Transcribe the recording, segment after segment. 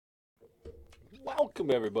Welcome,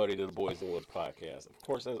 everybody, to the Boys in the Woods podcast. Of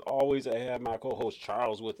course, as always, I have my co host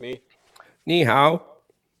Charles with me. Ni hao.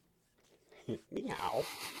 Ni hao.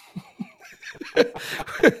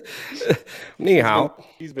 Ni hao.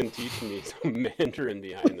 He's been teaching me some Mandarin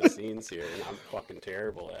behind the scenes here, and I'm fucking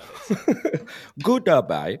terrible at it.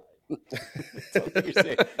 Goodbye. So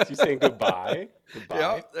you're saying goodbye? Goodbye?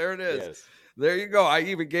 Yeah, there it is. Yes. There you go. I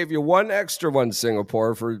even gave you one extra one,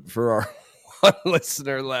 Singapore, for our one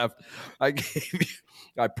listener left. I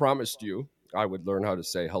promised you I would learn how to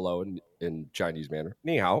say hello in Chinese manner.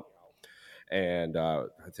 Ni hao. And I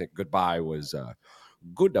think goodbye was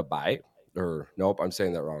goodbye. Or nope, I'm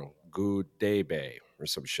saying that wrong. Good day, bay, or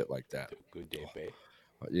some shit like that. Good day, babe.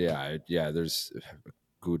 Yeah. There's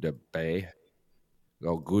good bay.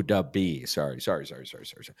 Oh, good B. Sorry.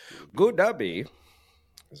 Good B.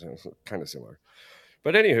 Kind of similar.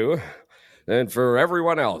 But anywho, and for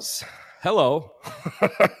everyone else, hello.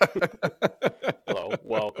 Hello,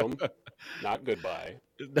 welcome. Not goodbye.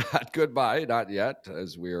 Not goodbye, not yet,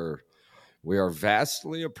 as we are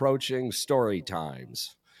vastly approaching story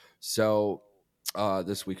times. So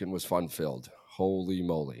this weekend was fun-filled. Holy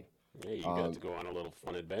moly. Yeah, you got to go on a little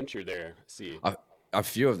fun adventure there. See. A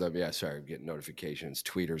few of them, yeah. Sorry, I'm getting notifications,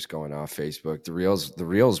 tweeters going off, Facebook. The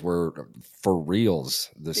reels were for reals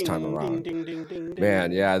this time around. Ding.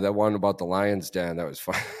 Man, yeah, that one about the Lions Den, that was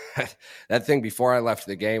fun. That thing before I left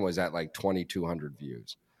the game was at like 2,200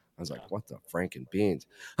 views. I was like, what the franken beans?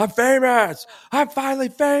 I'm famous. I'm finally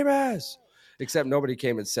famous. Except nobody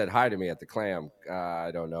came and said hi to me at the clam.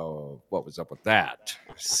 I don't know what was up with that.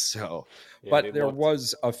 So, Yeah, but there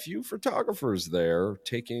was a few photographers there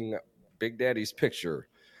taking Big Daddy's picture.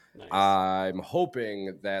 Nice. I'm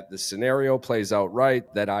hoping that the scenario plays out right,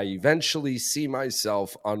 that I eventually see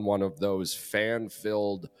myself on one of those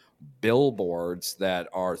fan-filled billboards that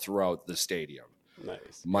are throughout the stadium.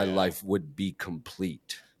 Nice. My life would be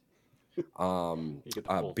complete.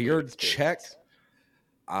 Beard check.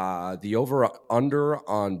 The over-under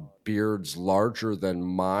on beards larger than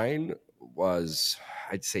mine was,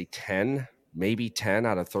 I'd say 10, maybe 10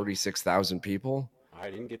 out of 36,000 people. I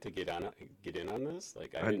didn't get to get in on this.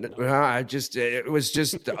 Like I didn't know. It was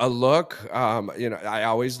just a look. I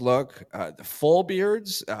always look. The full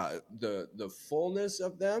beards, the fullness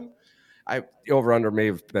of them, over under may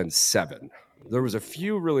have been 7. There was a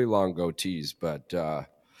few really long goatees, but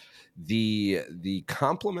the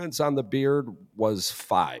compliments on the beard was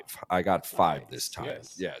 5. I got 5 this time.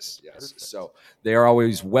 Yes. Perfect. So they are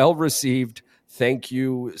always well received. Thank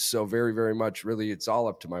you so very, very much. Really, it's all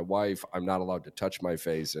up to my wife. I'm not allowed to touch my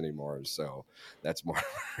face anymore, so that's more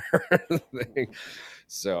thing.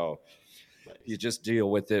 So you just deal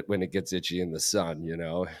with it when it gets itchy in the sun,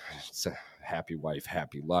 It's a happy wife,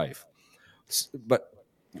 happy life. But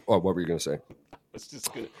what were you going to say?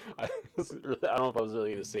 I don't know if I was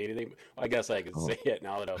really going to say anything. I guess I could say it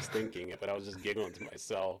now that I was thinking it, but I was just giggling to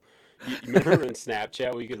myself. You remember in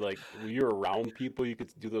Snapchat where you could when you're around people, you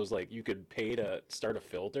could do those you could pay to start a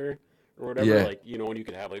filter or whatever. Yeah. And you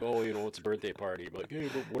could have it's a birthday party. But hey,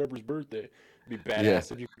 whatever's birthday. It'd be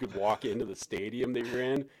badass if you could walk into the stadium that you're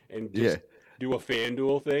in and just do a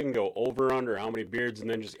FanDuel thing, go over under how many beards, and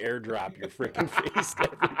then just airdrop your freaking face to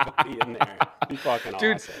everybody in there. It'd be fucking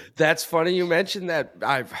Dude, awesome. That's funny you mentioned that.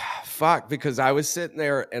 Because I was sitting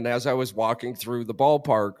there, and as I was walking through the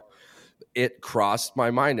ballpark, it crossed my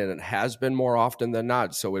mind, and it has been more often than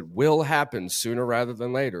not, so it will happen sooner rather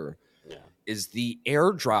than later, is the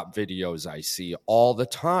airdrop videos I see all the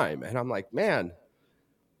time. And I'm like, man,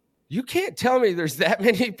 you can't tell me there's that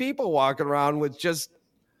many people walking around with just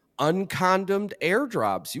uncondomed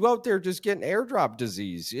airdrops. You out there just getting airdrop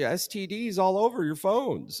disease, STDs all over your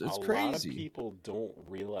phones. It's crazy. A lot of people don't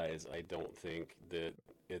realize, I don't think, that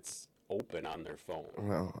it's open on their phone.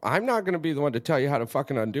 Well, I'm not going to be the one to tell you how to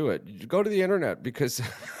fucking undo it. You go to the internet, because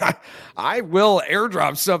I will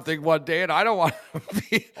airdrop something one day, and I don't want to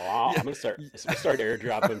be. I'm gonna start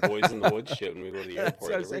airdropping Boys in the Woods shit when we go to the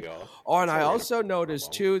airport. There we go. Oh, and I also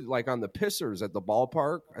noticed too, on the pissers at the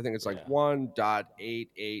ballpark, I think it's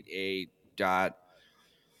 1.888.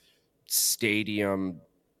 Stadium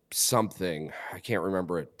something. I can't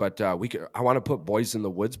remember it, but I want to put Boys in the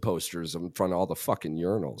Woods posters in front of all the fucking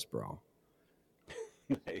urinals, bro.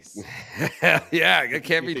 Nice. Yeah, it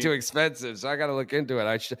can't be too expensive, so I got to look into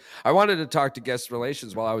it. I wanted to talk to guest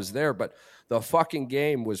relations while I was there, but the fucking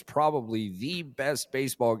game was probably the best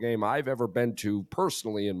baseball game I've ever been to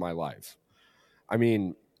personally in my life. I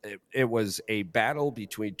mean, it was a battle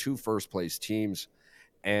between 2 first-place teams,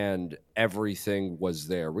 and everything was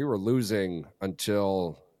there. We were losing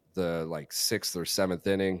until the 6th or 7th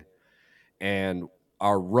inning, and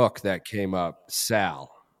our rook that came up,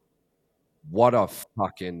 Sal, what a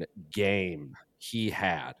fucking game he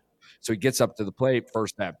had. So he gets up to the plate,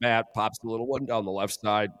 first at bat, pops the little one down the left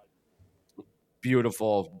side.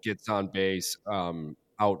 Beautiful, gets on base,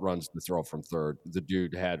 outruns the throw from third. The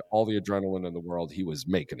dude had all the adrenaline in the world. He was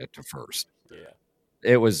making it to first. Yeah.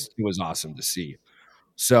 It was awesome to see.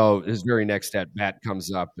 So his very next at bat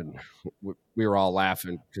comes up, and we were all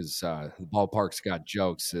laughing because the ballpark's got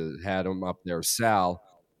jokes. It had him up there, Sal,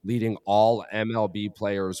 leading all MLB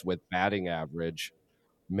players with batting average,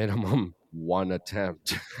 minimum one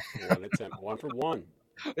attempt. One attempt, 1 for 1.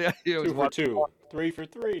 Yeah, 2 for 2, 3 for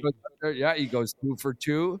 3. Yeah, he goes 2 for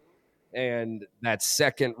 2, and that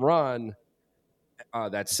second run,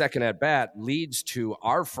 that second at bat leads to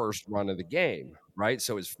our first run of the game, right?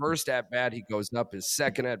 So his first at bat, he goes up. His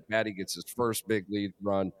second at bat, he gets his first big lead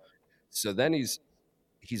run. So then he's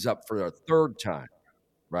up for a third time,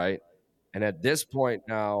 right? And at this point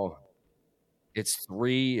now, it's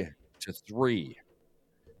 3-3,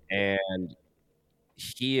 and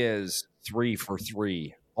he is 3 for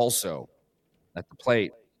 3 also at the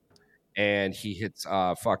plate, and he hits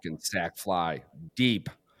a fucking sac fly deep,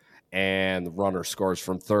 and the runner scores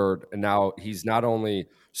from third. And now he's not only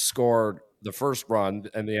scored the first run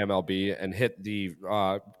in the MLB and hit the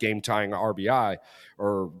game-tying RBI,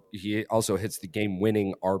 or he also hits the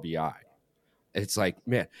game-winning RBI. It's like,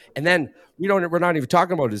 man. And then we're not even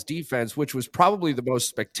talking about his defense, which was probably the most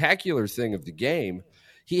spectacular thing of the game.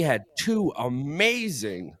 He had 2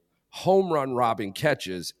 amazing home run robbing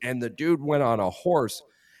catches, and the dude went on a horse.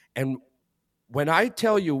 And when I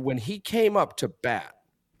tell you, when he came up to bat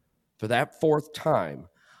for that 4th time,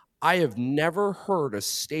 I have never heard a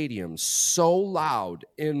stadium so loud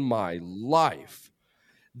in my life.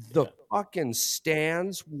 The fucking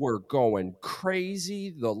stands were going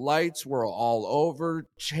crazy. The lights were all over.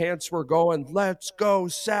 Chants were going, "Let's go,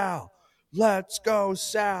 Sal. Let's go,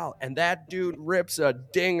 Sal." And that dude rips a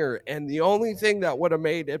dinger. And the only thing that would have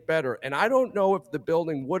made it better, and I don't know if the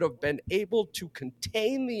building would have been able to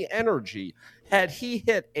contain the energy had he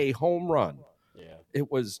hit a home run. Yeah. It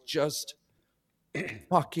was just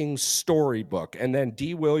fucking storybook. And then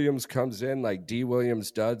D. Williams comes in like D.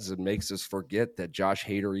 Williams does and makes us forget that Josh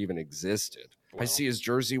Hader even existed. Wow. I see his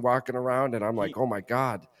jersey walking around, and I'm like, oh my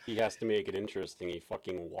God. He has to make it interesting. He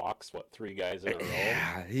fucking walks, 3 guys in a row?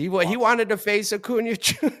 Yeah, he wanted to face Acuna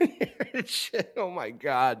Jr. Shit. Oh my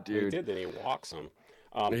God, dude. He did, then he walks him.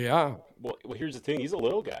 Yeah. Well, here's the thing. He's a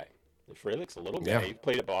little guy. Frelick's a little guy. Yeah. He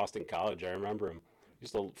played at Boston College. I remember him.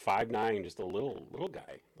 Just a 5'9", just a little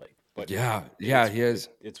guy. But yeah, he is.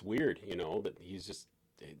 It's weird, that he's just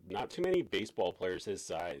not too many baseball players his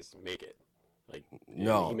size make it.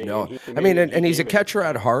 No. And he's a catcher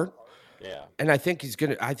at heart. Yeah. And I think he's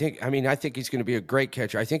gonna. I think he's gonna be a great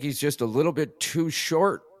catcher. I think he's just a little bit too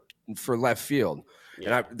short for left field.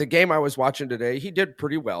 Yeah. And the game I was watching today, he did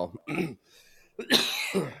pretty well.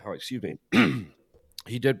 Oh, excuse me.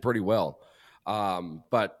 He did pretty well,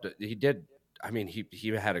 but he did. I mean, he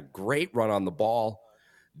had a great run on the ball.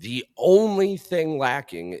 The only thing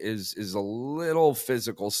lacking is a little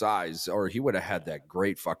physical size, or he would have had that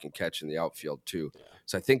great fucking catch in the outfield too. Yeah.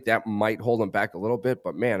 So I think that might hold him back a little bit.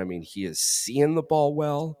 But man, I mean, he is seeing the ball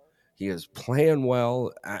well. He is playing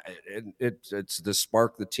well. It's the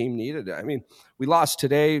spark the team needed. I mean, we lost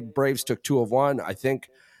today. Braves took 2 of 1. I think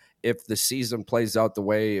if the season plays out the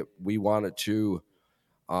way we want it to,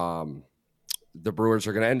 the Brewers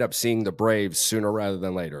are going to end up seeing the Braves sooner rather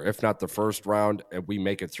than later. If not the first round, and we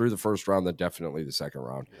make it through the first round, then definitely the second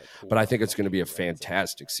round. Yeah, cool. But I think it's going to be a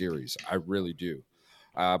fantastic series. I really do.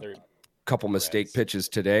 Couple mistake pitches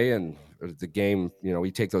today, and the game, we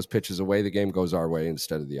take those pitches away, the game goes our way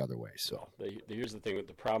instead of the other way. So here's the thing with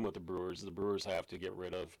the problem with the Brewers have to get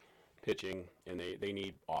rid of pitching, and they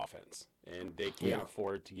need offense, and they can't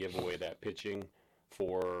afford to give away that pitching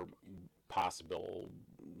for possible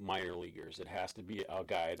minor leaguers. It has to be a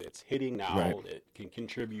guy that's hitting now that can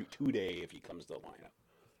contribute today if he comes to the lineup.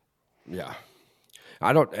 Yeah.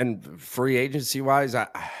 And free agency wise, I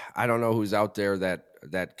don't know who's out there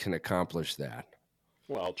that can accomplish that.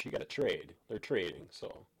 Well, you got to trade. They're trading,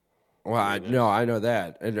 so. Well, I know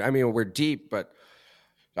that. And I mean, we're deep, but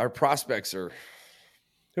our prospects are,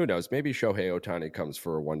 who knows? Maybe Shohei Ohtani comes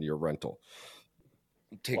for a 1-year rental.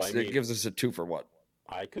 It gives us a 2 for 1.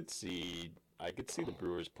 I could see the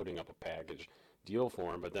Brewers putting up a package deal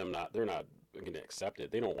for him, but they're not going to accept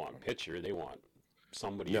it. They don't want a pitcher. They want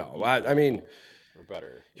somebody. No, I mean, or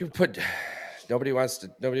better. Nobody wants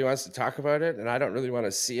to talk about it, and I don't really want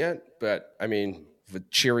to see it. But I mean, with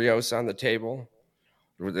Cheerios on the table,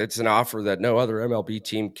 it's an offer that no other MLB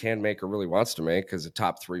team can make or really wants to make because a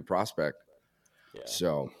top 3 prospect. Yeah.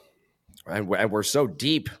 So, and we're so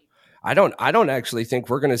deep. I don't actually think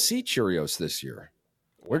we're going to see Cheerios this year.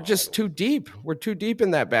 We're just too deep. We're too deep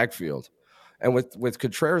in that backfield. And with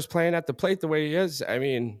Contreras playing at the plate the way he is, I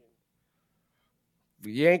mean,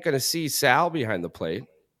 you ain't going to see Sal behind the plate.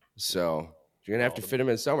 So you're going to have to fit him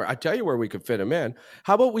in somewhere. I tell you where we could fit him in.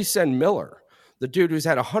 How about we send Miller, the dude who's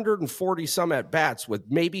had 140 some at bats with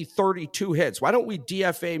maybe 32 hits? Why don't we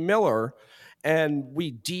DFA Miller and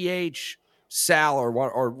we DH Sal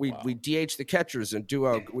or we DH the catchers and do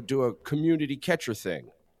a community catcher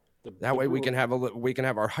thing? That way we can have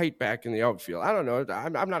our height back in the outfield. I don't know.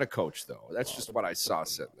 I'm not a coach though. That's just what I saw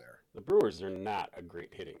sitting there. The Brewers are not a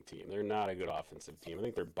great hitting team. They're not a good offensive team. I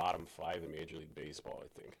think they're bottom 5 in Major League Baseball. I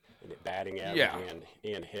think in batting average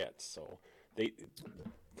and hits. So they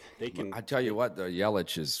can. I tell you what, though,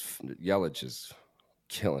 Yelich is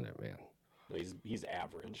killing it, man. He's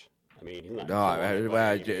average. I mean, he's not. No,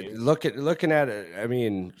 looking at it. I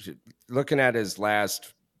mean, looking at his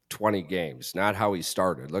last 20 games, not how he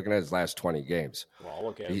started. Looking at his last 20 games. Well,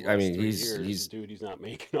 look at. He's not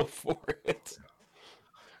making up for it.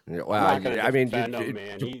 Well, I mean, him,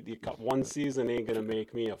 man. One season ain't gonna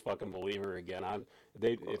make me a fucking believer again.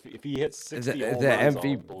 If he hits 60 home runs,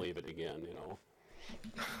 I'll believe it again. You know.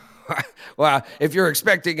 Well, if you're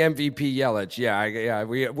expecting MVP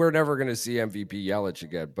Yelich, we're never going to see MVP Yelich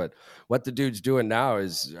again. But what the dude's doing now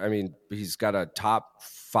is, I mean, he's got a top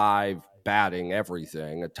 5 batting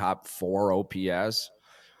everything, a top 4 OPS,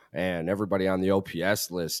 and everybody on the OPS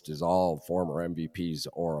list is all former MVPs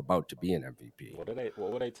or about to be an MVP. What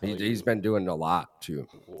would I tell you? He's been doing a lot too.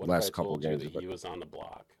 Last couple of games, he was on the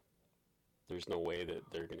block. There's no way that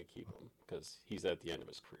they're going to keep him because he's at the end of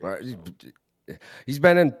his career. He's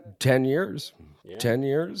been in 10 years. Yeah. 10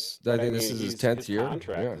 years. I think this is his 10th year. His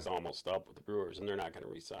contract is almost up with the Brewers, and they're not going to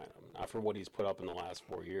re-sign him. Not for what he's put up in the last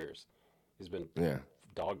 4 years. He's been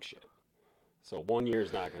dog shit. So 1 year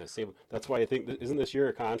is not going to save him. That's why I think, isn't this year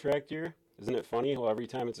a contract year? Isn't it funny how every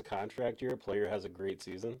time it's a contract year, a player has a great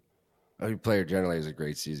season? Every player generally has a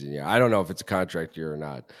great season. Yeah, I don't know if it's a contract year or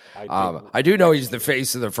not. I do know he's the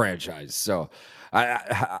face of the franchise. So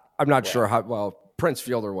I'm not sure how well. Prince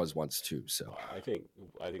Fielder was once too. So I think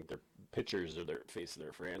their pitchers are their face of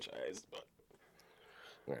their franchise.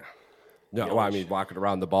 But I mean, walking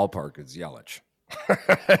around the ballpark is Yelich.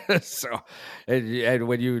 So and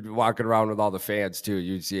when you walking around with all the fans too,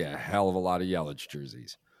 you see a hell of a lot of Yelich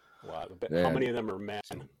jerseys. Wow. How many of them are men?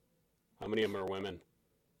 How many of them are women?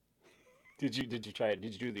 Did you try it?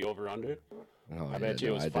 Did you do the over under? Oh, I bet you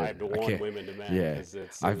it was 5-1 women to men.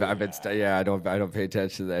 Yeah, I don't pay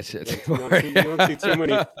attention to that shit. You don't see too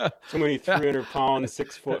many 300-pound,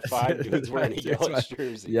 6'5" dudes wearing Yelich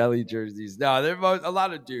jerseys. Yelich jerseys. No, they're a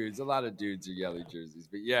lot of dudes. A lot of dudes are Yelich jerseys.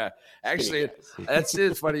 But yeah, actually,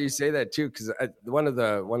 it's funny you say that too, because one of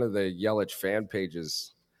the Yelich fan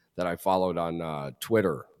pages that I followed on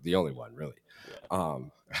Twitter, the only one really. Yeah.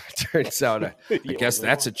 Turns out, I guess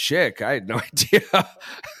that's a chick. I had no idea.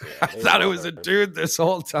 I thought it was a dude this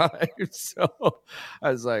whole time. So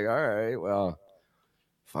I was like, all right, well,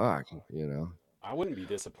 fuck, you know. I wouldn't be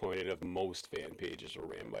disappointed if most fan pages were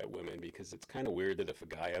ran by women, because it's kind of weird that if a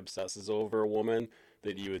guy obsesses over a woman,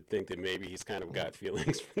 that you would think that maybe he's kind of got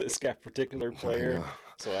feelings for this particular player.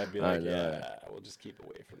 So I'd be like, we'll just keep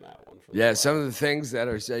away from that one. Some of the things that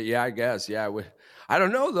are said, I guess, I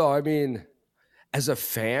don't know, though. I mean, as a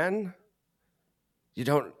fan,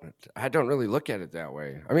 I don't really look at it that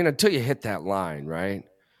way. I mean, until you hit that line, right?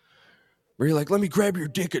 Where you're like, let me grab your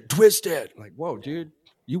dick and twist it. Like, whoa, dude,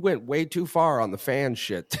 you went way too far on the fan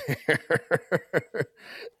shit there.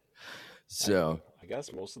 So I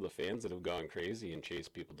guess most of the fans that have gone crazy and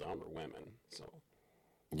chased people down were women. So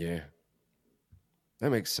yeah, that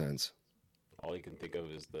makes sense. All you can think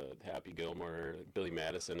of is the Happy Gilmore, Billy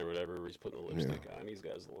Madison, or whatever, where he's putting the lipstick on. He's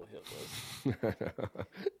got his little hit list.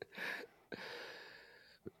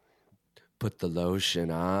 Put the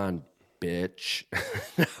lotion on, bitch.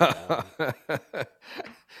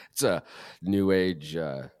 It's a new age,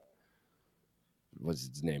 what's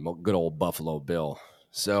his name? Good old Buffalo Bill.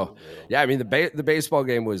 So, I mean, the baseball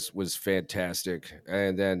game was fantastic.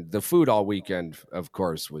 And then the food all weekend, of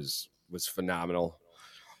course, was phenomenal.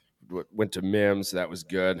 Went to Mims. That was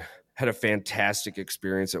good. Had a fantastic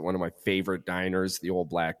experience at one of my favorite diners, the old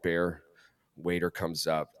Black Bear. Waiter comes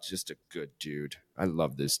up. Just a good dude. I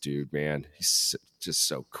love this dude, man. He's just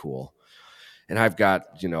so cool. And I've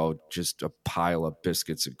got, just a pile of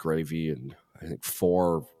biscuits and gravy and I think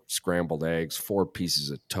 4 scrambled eggs, 4 pieces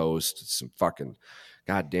of toast, some fucking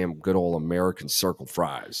goddamn good old American circle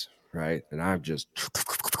fries, right? And I'm just,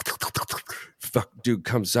 dude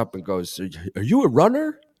comes up and goes, "Are you a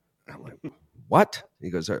runner?" I'm like, "What?" He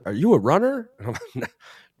goes, "Are you a runner?" And I'm like,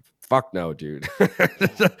 fuck no, dude.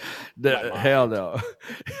 Hell no.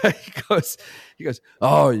 he goes,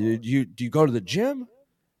 oh, you do you go to the gym?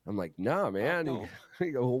 I'm like, no, man. No.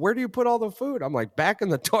 He goes, well, where do you put all the food? I'm like, back in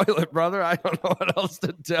the toilet, brother. I don't know what else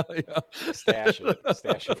to tell you. Stash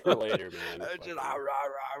it for later, man.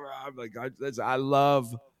 I'm like, I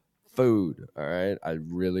love food. All right, I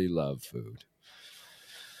really love food.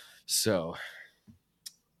 So,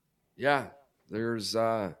 yeah, there's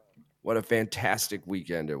what a fantastic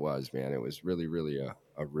weekend it was, man. It was really, really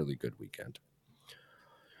a really good weekend.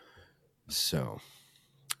 So,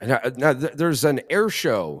 now there's an air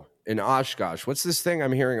show in Oshkosh. What's this thing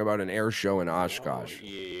I'm hearing about, an air show in Oshkosh?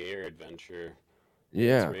 Air adventure.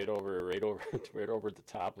 Yeah. It's right over at the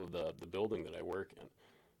top of the building that I work in.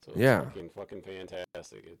 So it's fucking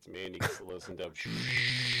fantastic. It's Mandy gets to listen to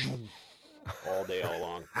all day, all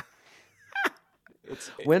long.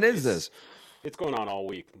 When is this? It's going on all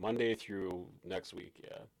week, Monday through next week.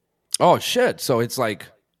 Yeah. Oh shit! So it's like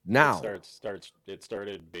now. It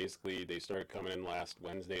started basically. They started coming in last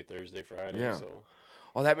Wednesday, Thursday, Friday. Yeah. So.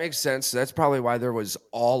 Well, that makes sense. That's probably why there was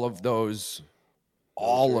all of those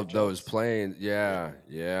planes.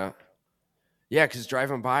 Yeah. Because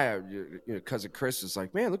driving by, cousin Chris is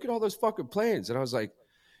like, "Man, look at all those fucking planes," and I was like,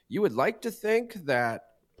 "You would like to think that,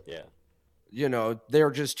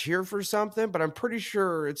 they're just here for something, but I'm pretty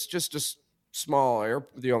sure it's just a small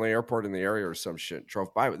the only airport in the area or some shit."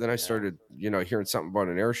 Drove by, but then I started, hearing something about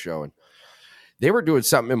an air show, and they were doing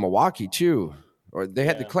something in Milwaukee too, or they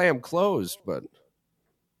had the clam closed, but.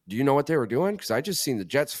 Do you know what they were doing? Because I just seen the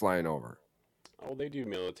jets flying over. Oh, they do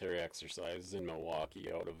military exercises in Milwaukee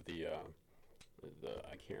out of the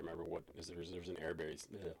I can't remember what is there's an air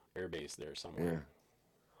base there somewhere.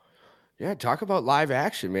 Yeah, talk about live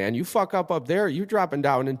action, man. You fuck up there, you dropping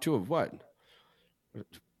down into what?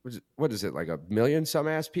 What is it, like 1 million some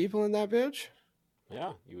ass people in that bitch?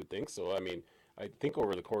 Yeah, you would think so. I mean, I think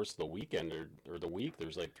over the course of the weekend or the week,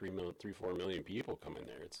 there's like 4 million people coming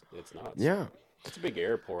there. It's nuts. Yeah. It's a big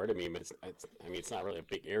airport. I mean, it's not really a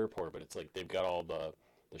big airport, but it's like they've got all the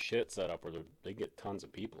shit set up where they get tons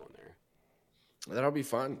of people in there. That'll be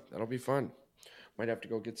fun. Might have to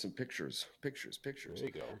go get some pictures. There you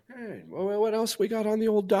go. All right. Well, what else we got on the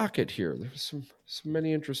old docket here? There's some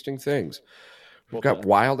many interesting things. We've got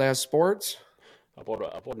wild ass sports. About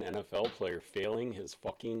an NFL player failing his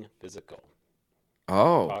fucking physical.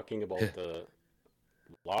 Oh. Talking about the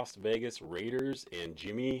Las Vegas Raiders and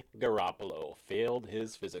Jimmy Garoppolo failed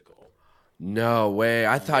his physical. No way.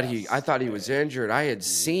 I thought he was injured. I had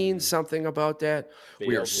seen something about that.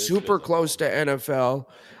 We are super close to NFL.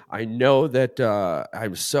 I know that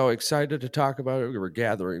I'm so excited to talk about it. We were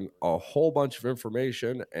gathering a whole bunch of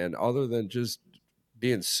information, and other than just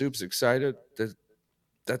being soups excited,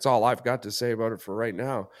 that's all I've got to say about it for right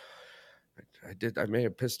now. I may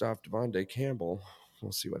have pissed off Devontae Campbell.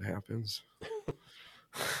 We'll see what happens.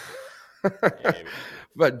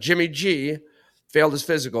 But Jimmy G failed his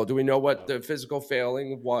physical. Do we know what the physical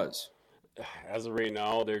failing was? As of right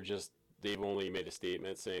now, they've only made a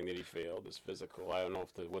statement saying that he failed his physical. I don't know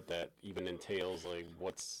what that even entails, like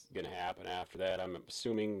what's going to happen after that. I'm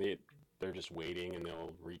assuming that they're just waiting and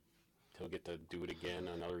he'll get to do it again,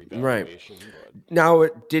 another evaluation. Right. But. Now,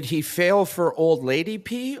 did he fail for old lady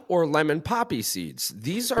pee or lemon poppy seeds?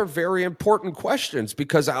 These are very important questions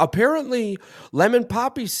because apparently lemon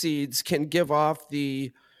poppy seeds can give off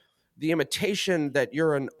the imitation that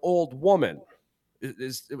you're an old woman.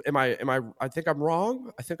 Am I I think I'm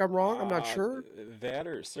wrong. I'm not sure. That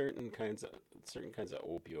or certain kinds of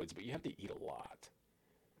opioids, but you have to eat a lot.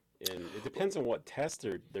 And it depends on what test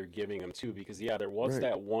they're giving them too, because there was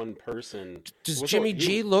that one person. Does Jimmy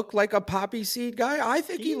G look like a poppy seed guy? I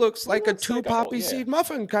think he looks like a poppy seed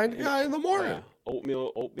muffin kind of guy in the morning. Yeah.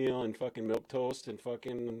 Oatmeal and fucking milk toast and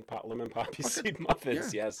fucking lemon poppy seed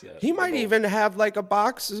muffins. Yeah. Yes. He might even have like a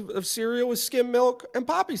box of cereal with skim milk and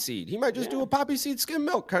poppy seed. He might just do a poppy seed skim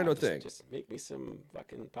milk kind of thing. Just make me some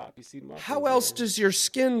fucking poppy seed muffins. How else does your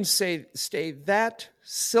skin stay that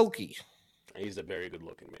silky? He's a very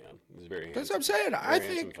good-looking man. He's very handsome. That's what I'm saying.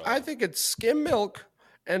 I think it's skim milk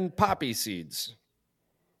and poppy seeds.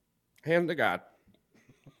 Hand to God.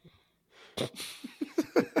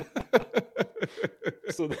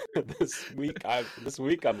 So this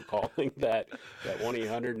week I'm calling that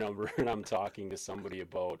 1-800 number, and I'm talking to somebody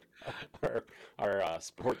about our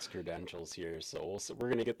sports credentials here. So we're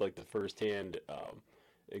gonna get like the firsthand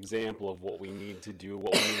example of what we need to do,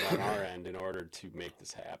 what we need on our end in order to make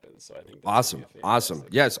this happen. So I think that's awesome.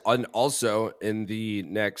 Yes, and also in the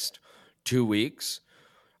next 2 weeks,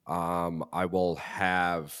 I will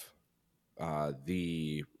have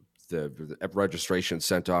the registration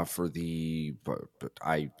sent off for the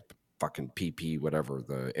fucking PP, whatever,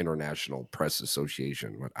 the International Press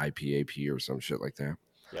Association, what, IPAP or some shit like that.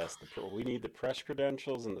 Yes, we need the press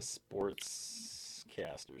credentials and the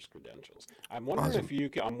sportscasters credentials. I'm wondering Awesome. if you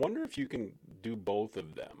can. I'm wondering if you can do both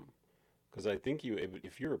of them, because I think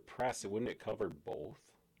if you're a press, wouldn't it cover both?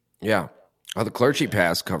 Yeah. Oh, the clergy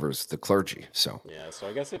pass covers the clergy. So Yeah, so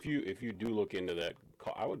I guess if you do look into that,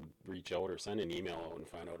 I would reach out or send an email out and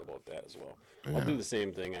find out about that as well. yeah. I'll do the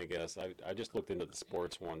same thing, I guess. I just looked into the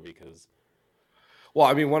sports one because. Well,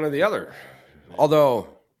 I mean, one or the other. Although,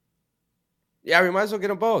 yeah, we might as well get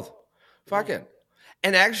them both. Fuck it.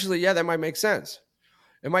 And actually, yeah, that might make sense.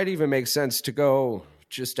 It might even make sense to go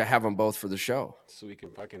just to have them both for the show. So we can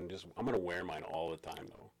fucking just. I'm gonna wear mine all the time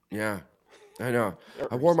though. Yeah, I know.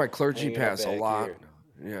 I wore my clergy pass a lot.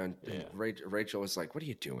 Here. Yeah, and Rachel was like, "What are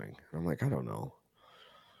you doing?" And I'm like, "I don't know.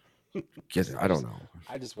 I don't know.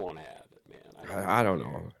 I just won't have it, man. I don't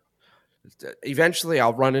know. Eventually,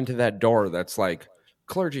 I'll run into that door that's like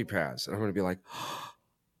clergy pass, and I'm gonna be like,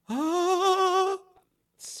 ah.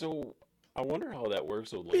 So I wonder how that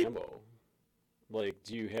works with Lambo. Like,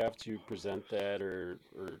 do you have to present that or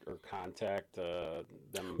contact them?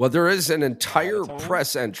 Well, there is an entire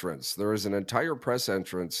press entrance. There is an entire press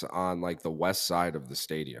entrance on like the west side of the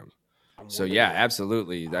stadium. So yeah,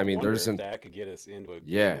 absolutely. I mean, there's that could get us into it.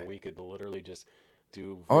 Yeah, we could literally just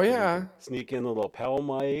do. Oh yeah, sneak in the lapel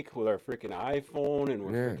mic with our freaking iPhone,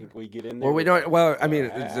 and we get in there. Well, we don't. Well, I mean,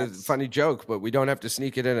 it's a funny joke, but we don't have to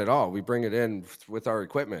sneak it in at all. We bring it in with our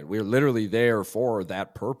equipment. We're literally there for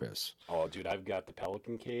that purpose. Oh, dude, I've got the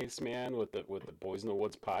Pelican case, man, with the Boys in the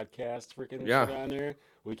Woods podcast, freaking shit on there.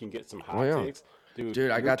 We can get some hot takes,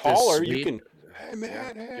 dude. I got taller. This sweet, you can. Hey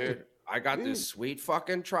man, hey. Dude, I got this sweet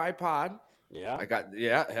fucking tripod. Yeah.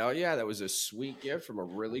 Hell yeah. That was a sweet gift from a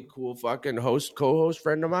really cool fucking co-host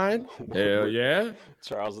friend of mine. Hell yeah.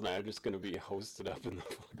 Charles and I are just going to be hosted up in the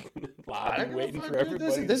fucking lobby waiting for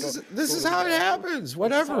everybody. This is how it happens.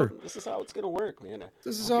 Whatever. This is how it's going to work, man.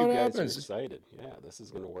 This is how it happens. You guys are excited. Yeah, this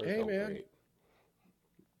is going to work out great.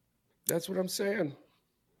 That's what I'm saying.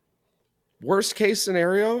 Worst case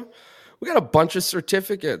scenario, we got a bunch of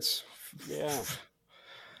certificates. Yeah.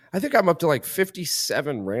 I think I'm up to like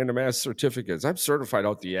 57 random ass certificates. I'm certified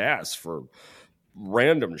out the ass for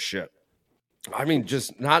random shit. I mean,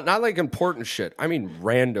 just not like important shit. I mean,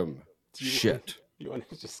 random shit. You want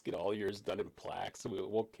to just get all yours done in plaques?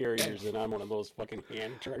 We'll carry yours in on one of those fucking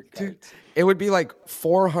hand chart cards. It would be like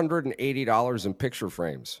 $480 in picture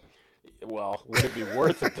frames. Well, would it be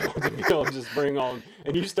worth it though to be able to just bring on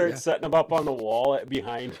and you start setting them up on the wall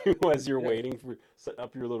behind you as you're waiting for setting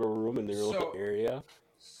up your little room in your little area?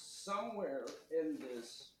 Somewhere in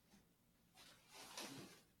this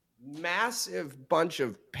massive bunch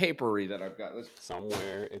of papery that I've got,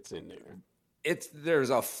 somewhere it's in there.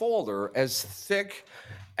 There's a folder as thick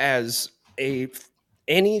as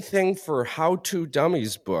anything for How to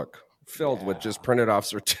Dummies book filled with just printed off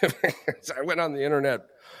certificates. I went on the internet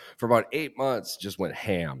for about 8 months, just went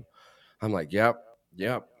ham. I'm like, yep.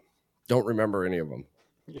 Don't remember any of them.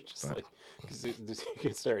 You're just like, because you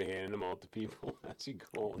can start handing them out to people as you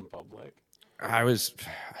go in public. I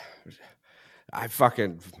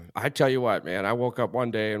tell you what, man, I woke up one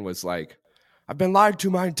day and was like, I've been lied to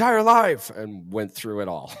my entire life, and went through it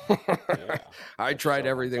all. I tried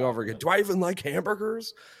everything over again. Do I even like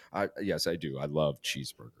hamburgers? Yes, I do. I love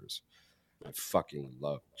cheeseburgers. I fucking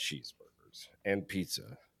love cheeseburgers and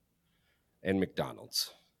pizza and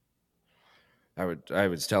McDonald's. I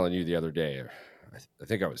was telling you the other day, I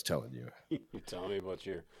think I was telling you. You're telling me about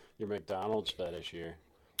your McDonald's fetish here.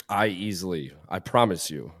 I promise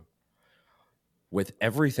you, with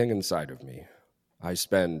everything inside of me, I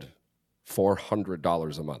spend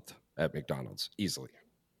 $400 a month at McDonald's. Easily.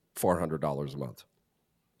 $400 a month.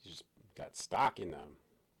 You just got stock in them.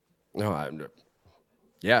 No,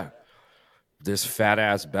 yeah. This fat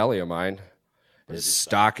ass belly of mine is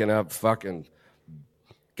stocking up fucking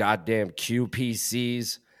goddamn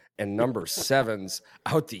QPCs and number 7s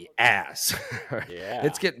out the ass. Yeah.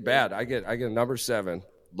 It's getting bad. I get a number 7,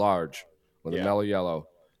 large, with a mellow yellow,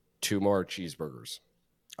 2 more cheeseburgers.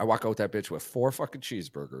 I walk out with that bitch with 4 fucking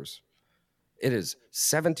cheeseburgers. It is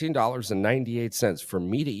 $17.98 for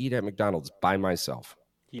me to eat at McDonald's by myself.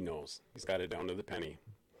 He knows. He's got it down to the penny.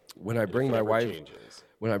 When I bring my wife,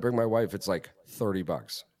 it's like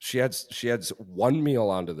 $30. She adds 1 meal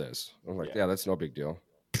onto this. I'm like, yeah, that's no big deal.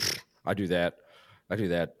 I do that.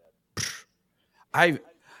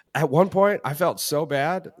 At one point, I felt so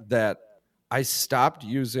bad that I stopped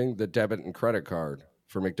using the debit and credit card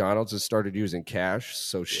for McDonald's and started using cash,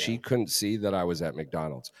 so she couldn't see that I was at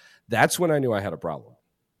McDonald's. That's when I knew I had a problem.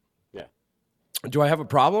 Yeah. Do I have a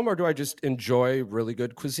problem or do I just enjoy really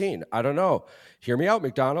good cuisine? I don't know. Hear me out,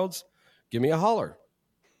 McDonald's. Give me a holler.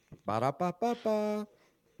 Ba-da-ba-ba-ba.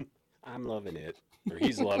 I'm loving it. Or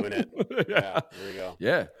he's loving it. Yeah. There we go.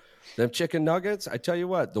 Yeah. Them chicken nuggets, I tell you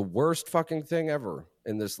what, the worst fucking thing ever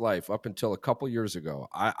in this life up until a couple years ago.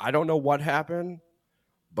 I don't know what happened,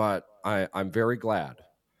 but I'm very glad.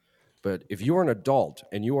 But if you were an adult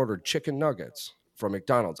and you ordered chicken nuggets from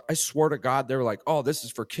McDonald's, I swear to God, they were like, oh, this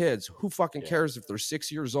is for kids. Who fucking cares if they're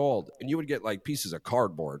 6 years old? And you would get like pieces of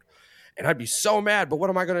cardboard. And I'd be so mad, but what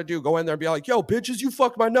am I going to do? Go in there and be like, yo, bitches, you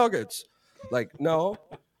fucked my nuggets. Like, no,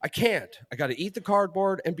 I can't. I got to eat the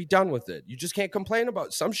cardboard and be done with it. You just can't complain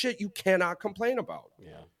about some shit you cannot complain about.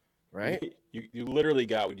 Yeah. Right? You literally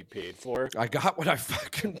got what you paid for. I got what I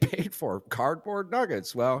fucking paid for. Cardboard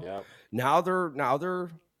nuggets. Well, now they're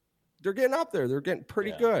getting up there. They're getting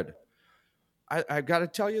pretty good. I got to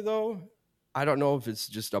tell you, though, I don't know if it's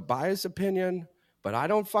just a biased opinion, but I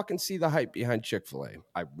don't fucking see the hype behind Chick-fil-A.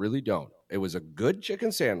 I really don't. It was a good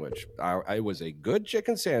chicken sandwich. It was a good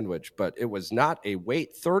chicken sandwich, but it was not a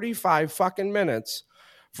wait 35 fucking minutes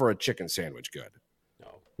for a chicken sandwich good.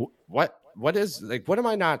 No. What is, like, what am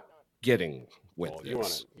I not getting with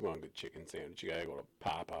this? You want a good chicken sandwich, you got to go to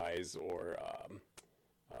Popeyes or,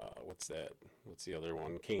 what's that? What's the other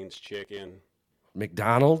one? Cane's Chicken.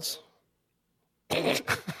 McDonald's?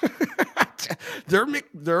 Their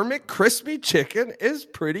McCrispy chicken is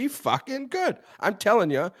pretty fucking good. I'm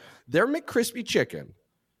telling you, their McCrispy chicken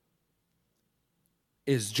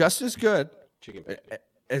is just as good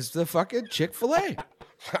as the fucking Chick-fil-A.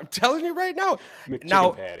 I'm telling you right now.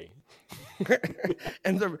 McChicken patty.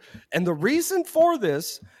 and the reason for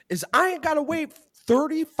this is I ain't got to wait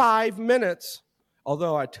 35 minutes.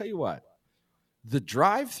 Although I tell you what, the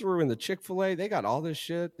drive-through in the Chick-fil-A, they got all this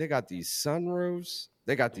shit. They got these sunroofs.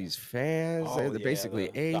 They got these fans. They're basically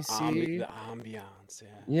AC. The ambiance.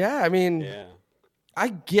 Yeah, I mean, I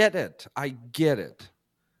get it.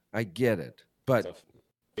 But it's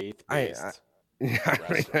a faith-based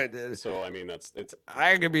restaurant. So, I mean,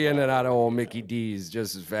 I could be in and out of old Mickey D's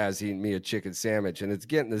just as fast eating me a chicken sandwich, and it's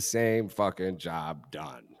getting the same fucking job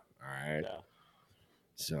done. All right. Yeah.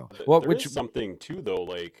 So, there is something too, though.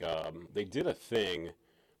 Like they did a thing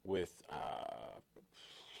with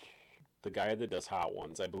the guy that does hot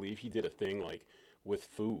ones. I believe he did a thing like with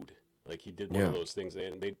food. Like he did one of those things.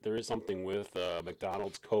 And there is something with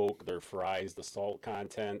McDonald's Coke, their fries, the salt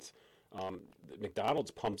content.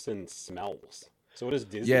 McDonald's pumps in smells. So does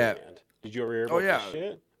Disneyland. Yeah. Did you ever hear about that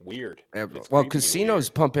shit? Weird. Well,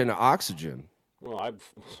 casinos pump in oxygen. Well,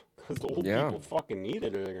 because the old people fucking need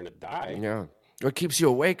it or they're gonna die. Yeah. It keeps you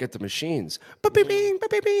awake at the machines. Ba-bing,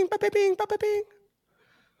 ba-bing, ba-bing, ba-bing.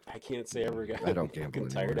 I can't say I ever got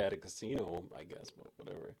tired at a casino, I guess, but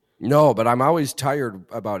whatever. No, but I'm always tired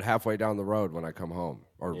about halfway down the road when I come home,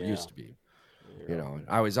 or used to be. You know,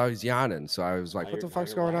 I was always yawning, so I was like, what the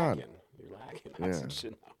fuck's going on? You're lacking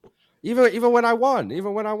oxygen now. Even when I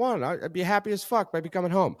won, I'd be happy as fuck by coming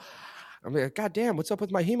home. I'm like, God damn, what's up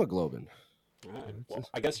with my hemoglobin? All right. Well,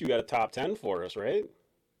 I guess you got a top 10 for us, right?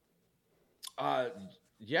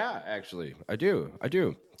 Yeah, actually, I do.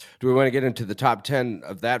 Do we want to get into the top 10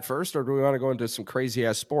 of that first, or do we want to go into some crazy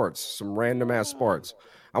ass sports, some random ass sports?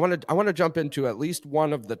 I want to jump into at least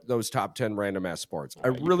one of those top 10 random ass sports. I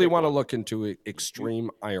really want to look into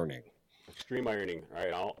extreme ironing. Extreme ironing. All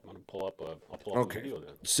right, I'm gonna pull up a video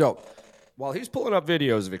then. So, while he's pulling up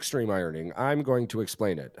videos of extreme ironing, I'm going to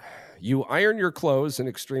explain it. You iron your clothes in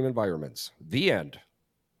extreme environments. The end.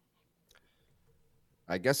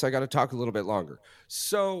 I guess I got to talk a little bit longer.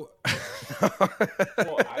 So,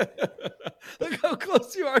 look how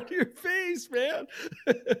close you are to your face, man.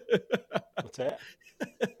 What's that?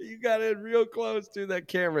 You got in real close to that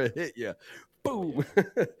camera hit you. Boom.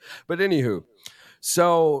 But anywho,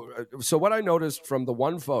 so what I noticed from the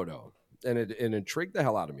one photo, and it intrigued the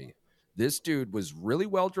hell out of me, this dude was really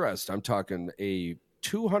well dressed. I'm talking a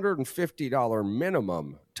 $250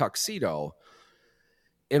 minimum tuxedo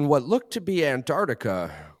in what looked to be Antarctica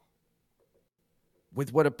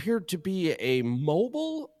with what appeared to be a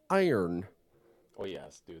mobile iron. Oh,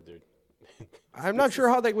 yes, dude. I'm not sure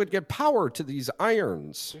how they would get power to these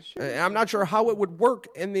irons. I'm not sure how it would work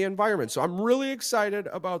in the environment. So I'm really excited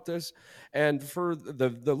about this. And for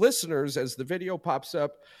the listeners, as the video pops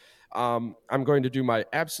up, I'm going to do my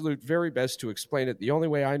absolute very best to explain it the only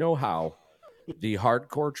way I know how, the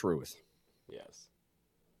hardcore truth. Yes.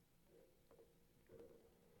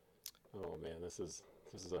 Oh man, this is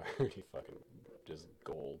already fucking just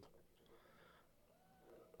gold.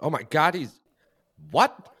 Oh my God,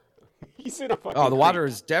 what? He's in a fucking. Oh, the water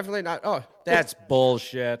is definitely not. Oh, that's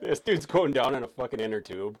bullshit. This dude's going down in a fucking inner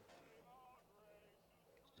tube.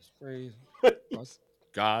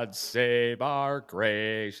 God save our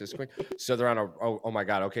gracious queen. So they're on a, oh my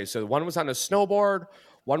God. Okay. So one was on a snowboard.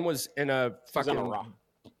 One was in a fucking on a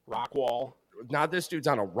rock wall. Now this dude's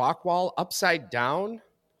on a rock wall upside down.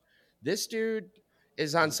 This dude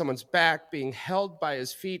is on someone's back being held by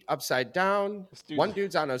his feet upside down. One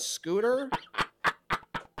dude's on a scooter.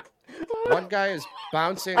 One guy is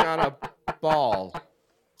bouncing on a ball,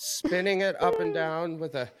 spinning it up and down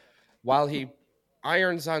while he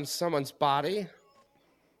irons on someone's body.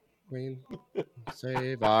 Queen,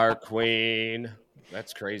 save our queen.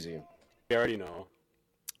 That's crazy. I already know.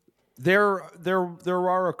 There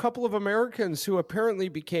are a couple of Americans who apparently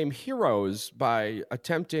became heroes by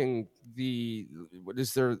attempting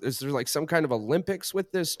is there like some kind of Olympics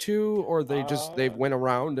with this too, or they've went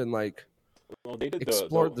around and like they did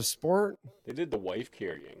explored the sport? They did the wife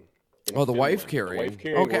carrying. Oh, the wife carrying. The wife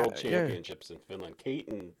carrying world championships in Finland. Kate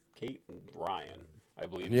and Ryan, I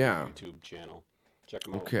believe. Yeah. YouTube channel. Check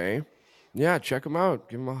them out. Okay. Yeah, check them out.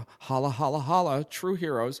 Give them a holla, holla, holla. True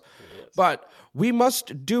heroes. Yes. But we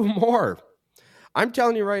must do more. I'm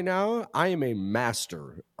telling you right now, I am a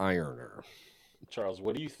master ironer. Charles,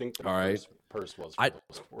 what do you think the first purse was for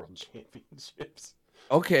those world championships?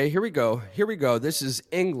 Okay, here we go. This is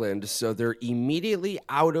England, so they're immediately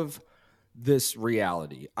out of this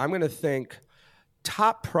reality. I'm going to think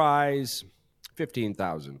top prize,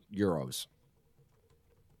 15,000 euros.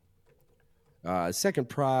 Second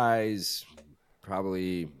prize,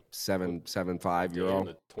 probably 7.75 euro.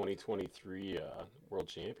 The 2023 World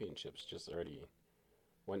Championships just already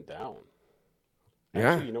went down.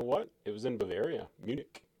 Actually, you know what? It was in Bavaria,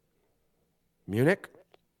 Munich. Munich?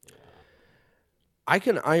 Yeah. I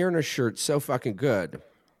can iron a shirt so fucking good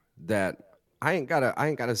that I ain't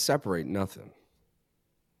gotta separate nothing.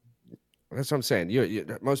 That's what I'm saying.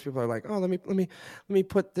 Most people are like, oh, let me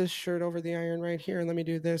put this shirt over the iron right here, and let me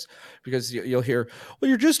do this, because you'll hear, well,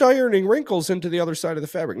 you're just ironing wrinkles into the other side of the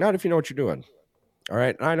fabric. Not if you know what you're doing. All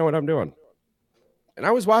right, I know what I'm doing. And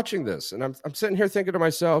I was watching this, and I'm sitting here thinking to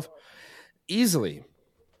myself, easily,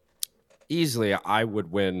 I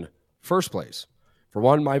would win first place. For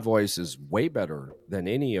one, my voice is way better than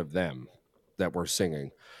any of them that were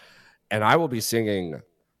singing, and I will be singing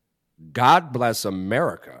 "God Bless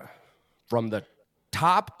America" from the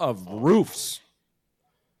top of roofs.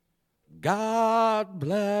 God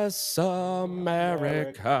bless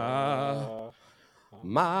America,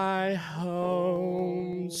 my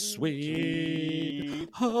home, sweet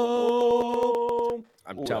home.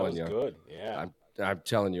 I'm telling you. Good. Yeah. I'm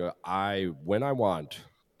telling you, when I want,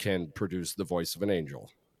 can produce the voice of an angel.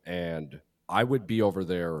 And I would be over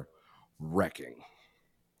there wrecking.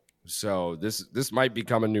 So this might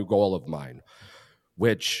become a new goal of mine,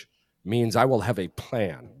 which means I will have a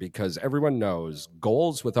plan, because everyone knows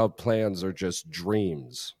goals without plans are just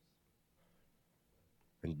dreams.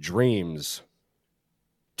 And dreams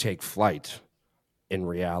take flight in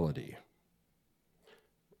reality.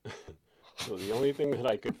 So the only thing that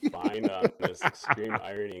I could find on this extreme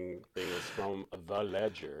ironing thing is from The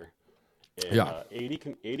Ledger. And,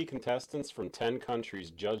 80 contestants from 10 countries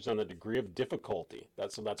judged on the degree of difficulty.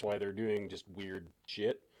 That's why they're doing just weird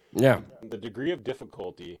shit. Yeah. The degree of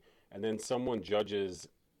difficulty, and then someone judges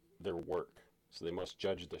their work. So they must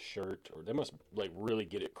judge the shirt, or they must like really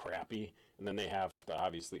get it crappy, and then they have to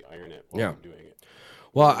obviously iron it while they're doing it.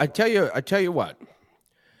 Well, I tell you what.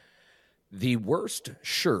 The worst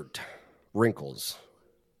shirt wrinkles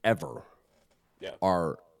ever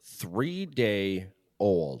are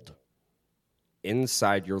 3-day-old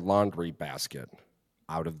inside your laundry basket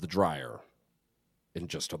out of the dryer in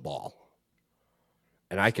just a ball.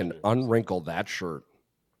 And I can unwrinkle that shirt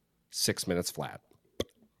 6 minutes flat.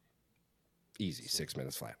 Easy, 6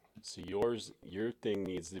 minutes flat. So your thing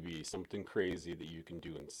needs to be something crazy that you can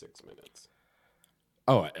do in 6 minutes.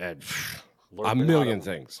 Oh, a million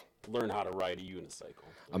things. Learn how to ride a unicycle.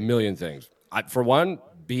 A million things. For one,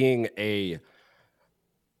 being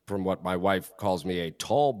from what my wife calls me, a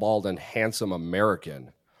tall, bald, and handsome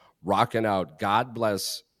American, rocking out "God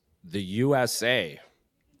Bless the USA"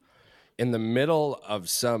 in the middle of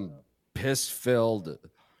some piss-filled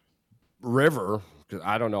river, because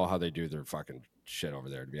I don't know how they do their fucking shit over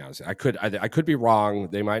there, to be honest. I could be wrong.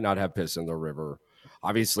 They might not have piss in the river.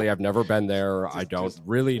 Obviously, I've never been there. I don't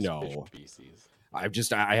really know.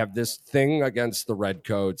 I have this thing against the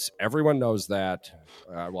redcoats. Everyone knows that.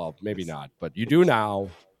 Well, maybe not, but you do now.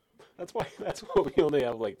 That's why we only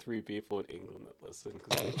have like 3 people in England that listen,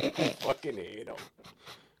 because we fucking hate them.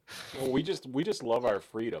 Well, we just love our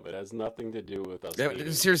freedom. It has nothing to do with us.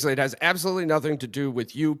 Seriously, it has absolutely nothing to do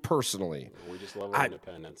with you personally. We just love our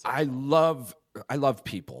independence. I love I love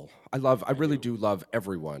people. I really do love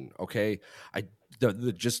everyone. Okay.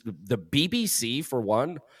 The BBC for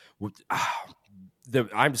one.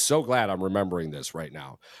 I'm so glad I'm remembering this right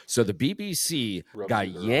now. So the BBC got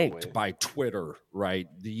yanked by Twitter, right?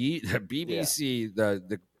 The BBC,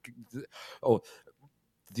 what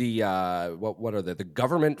are they? The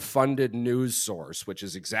government funded news source, which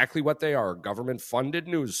is exactly what they are, government funded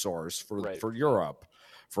news source for Europe,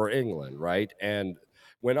 for England, right? And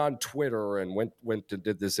went on Twitter and went and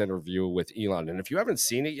did this interview with Elon. And if you haven't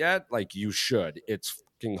seen it yet, like you should, it's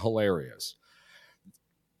fucking hilarious.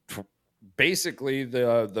 Basically,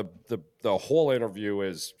 the whole interview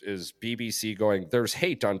is BBC going, there's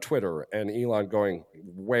hate on Twitter, and Elon going,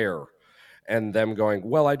 where? And them going,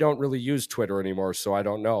 well, I don't really use Twitter anymore, so I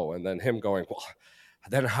don't know. And then him going, well,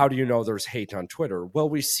 then how do you know there's hate on Twitter? Well,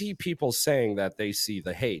 we see people saying that they see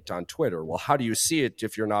the hate on Twitter. Well, how do you see it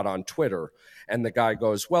if you're not on Twitter? And the guy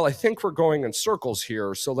goes, well, I think we're going in circles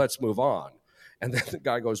here, so let's move on. And then the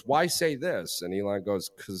guy goes, why say this? And Elon goes,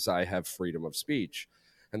 because I have freedom of speech.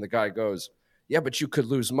 And the guy goes, yeah, but you could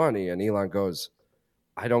lose money. And Elon goes,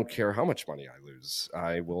 I don't care how much money I lose.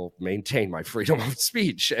 I will maintain my freedom of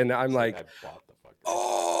speech. And I'm like,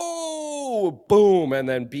 oh, boom. And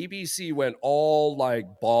then BBC went all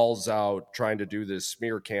like balls out trying to do this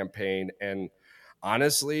smear campaign. And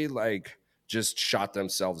honestly, like just shot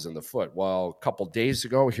themselves in the foot. Well, a couple days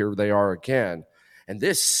ago, here they are again. And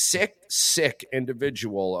this sick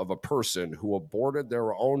individual of a person who aborted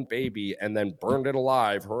their own baby and then burned it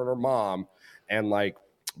alive, her and her mom, and like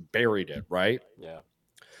buried it, right? Yeah.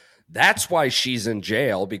 That's why she's in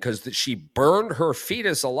jail, because she burned her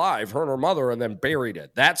fetus alive, her and her mother, and then buried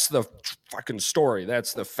it. That's the fucking story.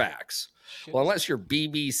 That's the facts. Shit. Well, unless you're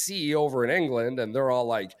BBC over in England and they're all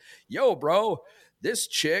like, yo, bro, this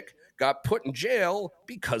chick got put in jail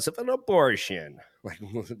because of an abortion. Like,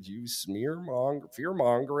 you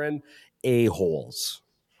fear-mongering a-holes.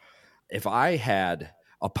 If I had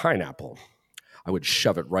a pineapple, I would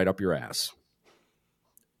shove it right up your ass.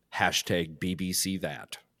 Hashtag BBC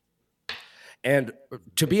that. And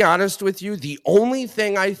to be honest with you, the only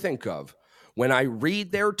thing I think of when I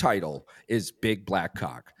read their title is Big Black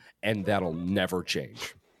Cock, and that'll never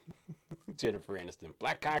change. Jennifer Aniston,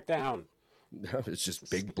 Black Cock down. No, it's just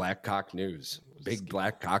Big Black Cock News. Big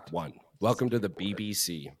Black Cock 1. Welcome to the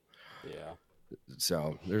BBC. Yeah.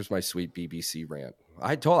 So there's my sweet BBC rant.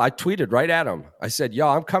 I tweeted right at him. I said, yo,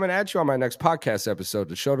 I'm coming at you on my next podcast episode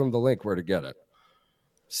to show them the link where to get it.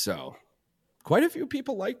 So quite a few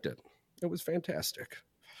people liked it. It was fantastic.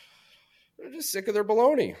 They're just sick of their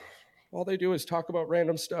baloney. All they do is talk about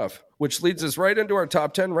random stuff, which leads us right into our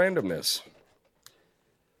top 10 randomness.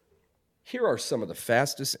 Here are some of the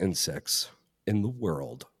fastest insects in the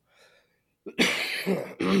world.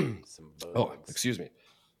 Oh, excuse me.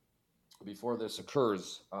 Before this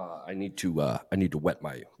occurs, I need to wet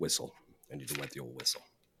my whistle. I need to wet the old whistle.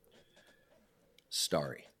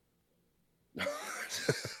 Starry.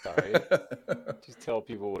 Sorry. Just tell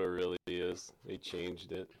people what it really is. They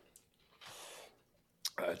changed it.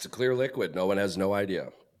 It's a clear liquid. No one has no idea.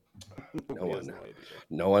 No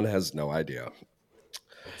one has no idea.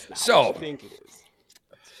 So, what you think it is.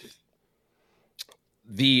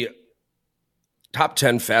 The top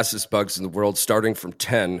 10 fastest bugs in the world, starting from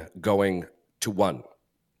 10, going to 1.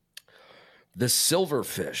 The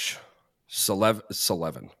silverfish, 11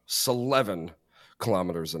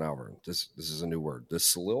 kilometers an hour. This is a new word. The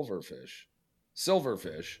silverfish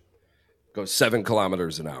goes 7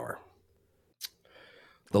 kilometers an hour.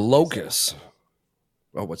 The locust.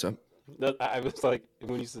 Oh, what's up? No, I was like,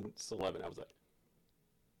 when you said 11, I was like,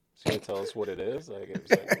 can you tell us what it is? Like, it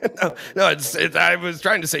was like, no, I was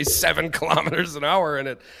trying to say 7 kilometers an hour, and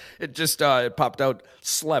it just it popped out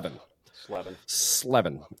Slevin.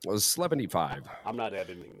 Slevin. It was 75. I'm not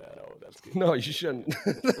editing that. Oh, that's good. No, you shouldn't.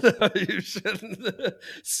 You shouldn't.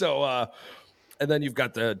 So, and then you've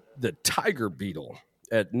got the tiger beetle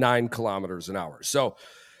at 9 kilometers an hour. So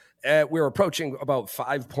we're approaching about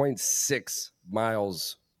 5.6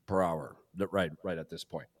 miles per hour. Right at this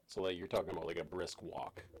point. So like you're talking about like a brisk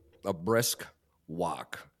walk. A brisk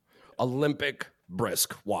walk. Olympic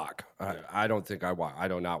brisk walk. I don't think I walk. I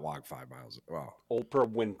do not walk 5 miles. Well, Oprah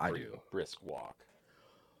Winfrey. I do. Brisk walk.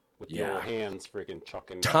 With your hands freaking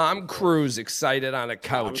chucking. Tom Cruise excited on a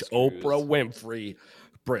couch. Oprah Winfrey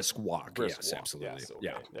brisk walk. Yes, absolutely. Yes, okay.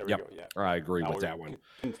 Yeah. There we go. Yeah. I agree with that one.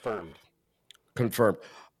 Confirmed.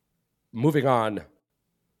 Moving on.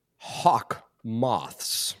 Hawk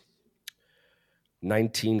moths.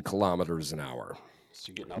 19 kilometers an hour. So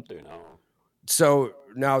you're getting up there now. So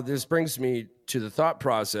now this brings me to the thought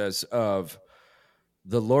process of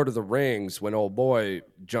the Lord of the Rings when old boy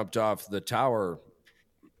jumped off the tower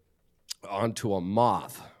onto a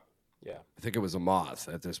moth. Yeah. I think it was a moth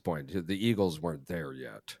at this point. The eagles weren't there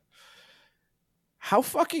yet. How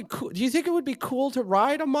fucking cool. Do you think it would be cool to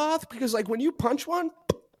ride a moth? Because, like, when you punch one,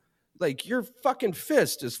 like, your fucking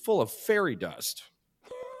fist is full of fairy dust.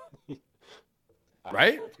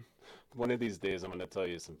 Right? One of these days, I'm going to tell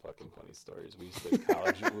you some fucking funny stories. We used to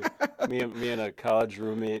college. me and a college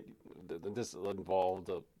roommate, this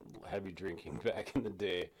involved heavy drinking back in the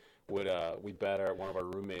day. We bet one of our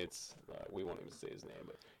roommates, we won't even say his name,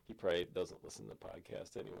 but he probably doesn't listen to the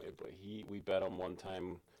podcast anyway, but we bet him one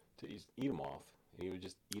time to eat him off. And he would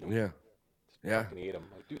just eat him. Yeah. Yeah. Fucking eat him.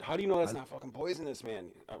 Like, dude, how do you know that's not fucking poisonous, man?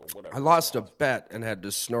 Whatever. I lost a bet and had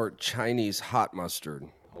to snort Chinese hot mustard.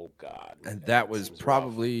 Oh, God. And that was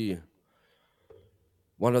probably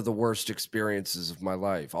one of the worst experiences of my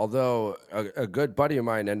life. Although a good buddy of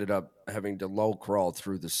mine ended up having to low crawl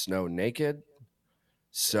through the snow naked.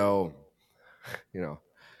 So,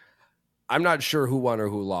 I'm not sure who won or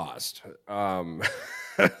who lost.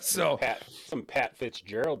 So some Pat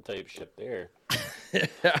Fitzgerald type shit there.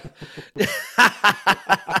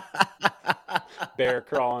 Bear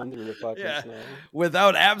crawling through the fucking snow.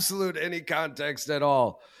 Without absolute any context at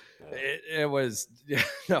all. It was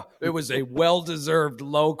a well-deserved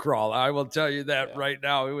low crawl. I will tell you that right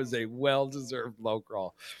now. It was a well-deserved low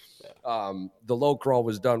crawl. The low crawl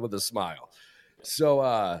was done with a smile.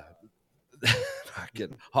 So,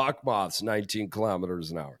 fucking hawk moths, 19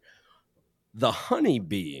 kilometers an hour. The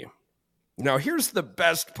honeybee. Now, here's the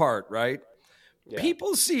best part, right? Yeah.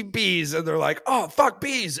 People see bees and they're like, oh, fuck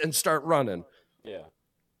bees, and start running. Yeah.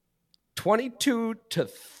 22 to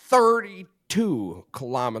 32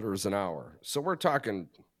 kilometers an hour. So we're talking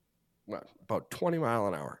about 20 mile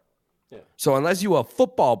an hour. Yeah. So unless you a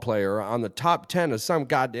football player on the top 10 of some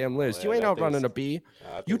goddamn list, you ain't outrunning a bee.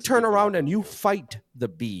 You turn around and you fight the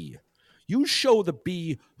bee. You show the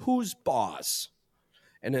bee who's boss.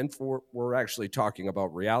 And then we're actually talking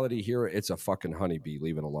about reality here. It's a fucking honeybee.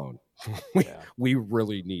 Leave it alone. We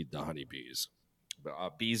really need the honeybees.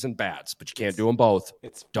 Bees and bats, but you can't do them both.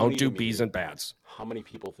 Don't do bees and bats. How many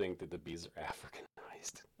people think that the bees are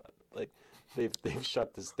Africanized? Like, they've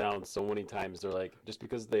shut this down so many times. They're like, just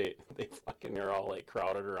because they fucking are all like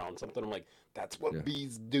crowded around something. I'm like, that's what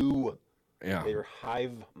bees do. Yeah, they're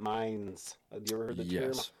hive minds. Have you ever heard the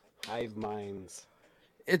term hive minds?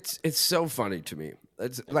 It's so funny to me.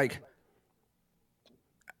 It's like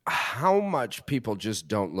how much people just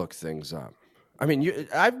don't look things up. I mean,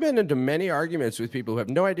 I've been into many arguments with people who have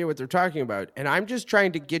no idea what they're talking about, and I'm just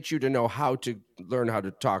trying to get you to know how to learn how to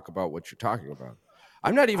talk about what you're talking about.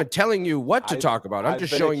 I'm not even telling you what to talk about. I'm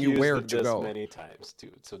just showing you where to go. Many times,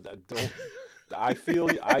 too. So don't. I feel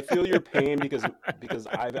your pain because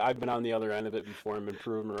I've been on the other end of it before and been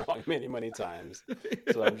proven wrong many times.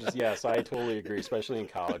 So so I totally agree, especially in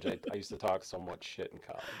college. I used to talk so much shit in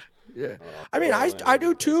college. Yeah, I mean, I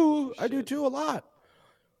do too. I do too a lot.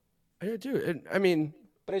 I do too. And, I mean,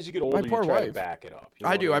 but as you get older, you try to back it up.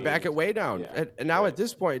 I do. I back it way down. Yeah. And now at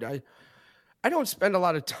this point, I don't spend a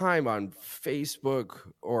lot of time on Facebook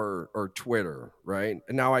or Twitter, right?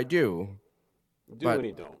 And now I do. And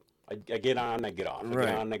you don't. I get on, I get off. I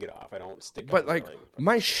get on, I get off. I don't stick. But like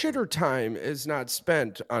my shitter time is not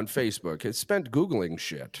spent on Facebook. It's spent Googling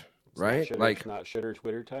shit, right? Not shitter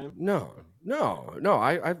Twitter time. No.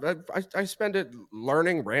 I spend it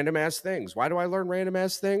learning random ass things. Why do I learn random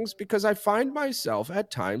ass things? Because I find myself at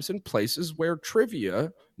times in places where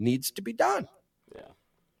trivia needs to be done. Yeah.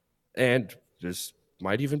 And this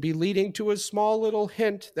might even be leading to a small little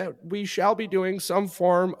hint that we shall be doing some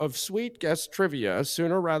form of sweet guest trivia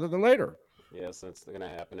sooner rather than later. Yes, that's going to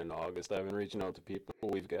happen in August. I've been reaching out to people.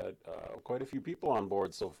 We've got quite a few people on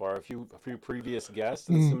board so far. A few previous guests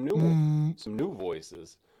and some new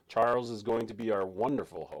voices. Charles is going to be our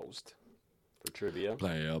wonderful host for trivia.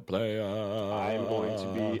 Player. I am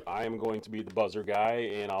going to be the buzzer guy,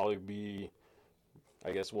 and I'll be.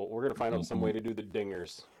 I guess we're going to find out some way to do the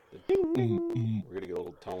dingers. Ding, ding. We're going to get a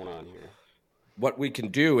little tone on here. What we can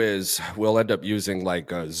do is we'll end up using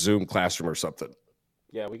like a Zoom classroom or something.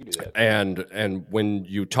 Yeah, we can do that. And when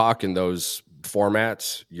you talk in those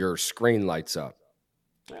formats, your screen lights up.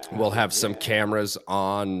 We'll have some cameras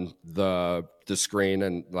on the screen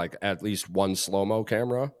and like at least one slow-mo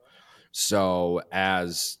camera. So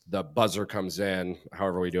as the buzzer comes in,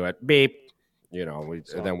 however we do it, beep,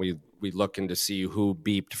 then we looking to see who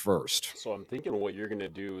beeped first. So I'm thinking what you're going to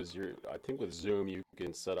do is I think with Zoom, you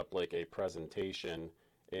can set up like a presentation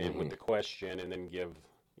and with the question and then give,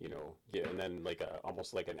 and then like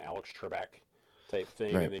almost like an Alex Trebek type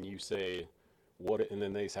thing. Right. And then you say and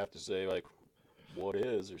then they have to say like, what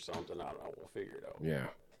is or something. I don't know. We'll figure it out. Yeah,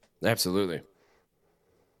 absolutely.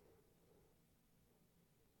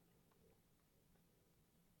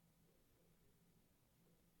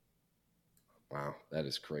 Wow, that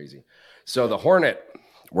is crazy. So the Hornet,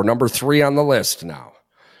 we're number 3 on the list now.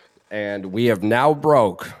 And we have now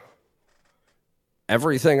broke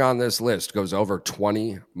everything on this list goes over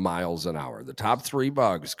 20 miles an hour. The top 3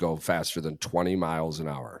 bugs go faster than 20 miles an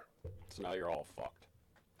hour. So now you're all fucked.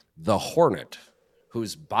 The Hornet,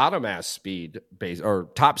 whose bottom ass speed or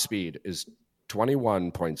top speed is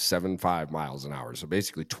 21.75 miles an hour. So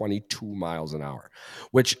basically 22 miles an hour,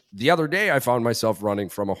 which the other day I found myself running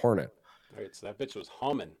from a Hornet. All right, so that bitch was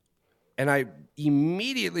humming. And I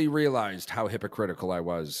immediately realized how hypocritical I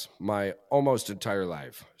was my almost entire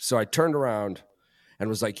life. So I turned around and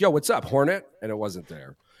was like, yo, what's up, Hornet? And it wasn't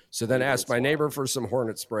there. So then asked my neighbor for some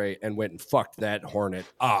Hornet spray and went and fucked that Hornet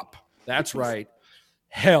up. That's right.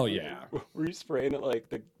 Hell yeah. Were you spraying it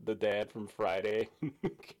like the dad from Friday?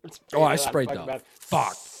 Oh, I sprayed the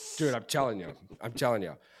fuck. Dude, I'm telling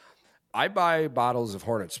you. I buy bottles of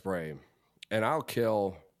Hornet spray, and I'll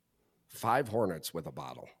kill 5 Hornets with a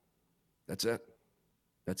bottle. That's it.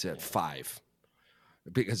 5.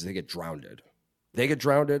 Because they get drowned.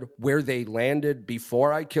 Where they landed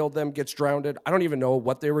before I killed them gets drowned. I don't even know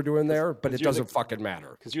what they were doing there, but it doesn't fucking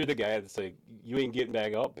matter. Because you're the guy that's like, you ain't getting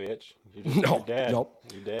back up, bitch. You're dead. Nope.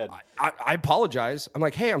 You're dead. I apologize. I'm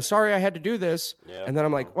like, hey, I'm sorry I had to do this. Yeah. And then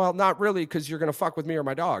I'm like, well, not really, because you're going to fuck with me or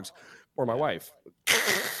my dogs or my wife.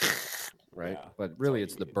 Right? Yeah, but really,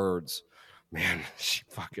 it's the birds. Man, she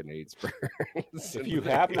fucking hates birds. If you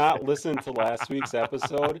have not listened to last week's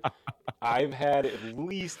episode, I've had at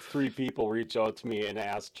least 3 people reach out to me and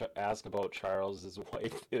ask about Charles's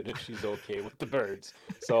wife and if she's okay with the birds.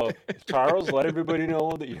 So, Charles, let everybody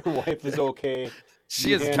know that your wife is okay.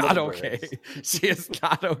 She is not okay. She is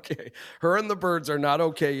not okay. Her and the birds are not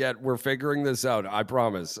okay yet. We're figuring this out. I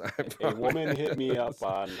promise. A woman hit me up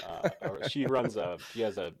on.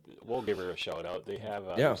 We'll give her a shout out. They have.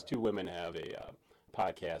 Those 2 women have a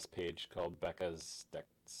podcast page called Becca's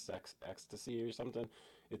Sex Ecstasy or something.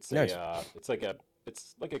 It's nice. It's like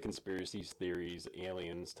a conspiracy theories,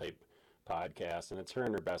 aliens type podcast, and it's her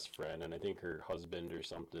and her best friend, and I think her husband or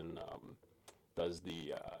something does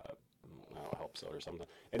the. Helps out or something.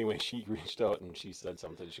 Anyway, she reached out and she said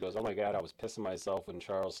something. She goes, "Oh my God, I was pissing myself when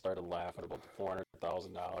Charles started laughing about the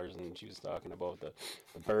 $400,000, and she was talking about the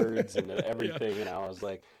birds and everything." Yeah. And I was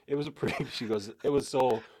like, "It was She goes, "It was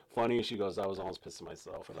so funny." She goes, "I was almost pissing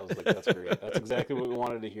myself," and I was like, "That's great. That's exactly what we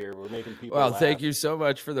wanted to hear. We're making people." Well, laugh. Thank you so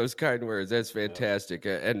much for those kind words. That's fantastic,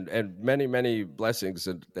 and many blessings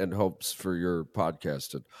and hopes for your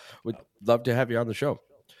podcast. And we'd love to have you on the show.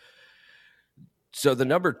 So the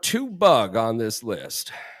number 2 bug on this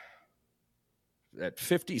list at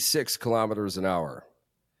 56 kilometers an hour,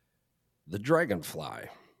 the dragonfly.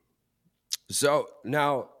 So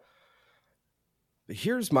now,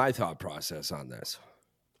 here's my thought process on this.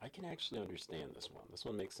 I can actually understand this one. This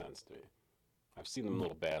one makes sense to me. I've seen them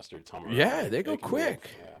little bastards hum around. Yeah, they go quick.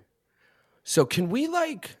 Yeah. So can we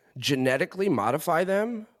genetically modify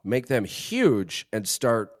them, make them huge, and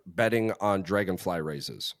start betting on dragonfly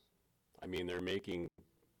races? I mean, they're making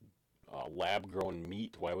lab-grown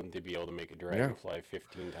meat. Why wouldn't they be able to make a dragonfly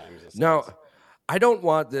 15 times as size? Now, I don't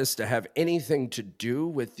want this to have anything to do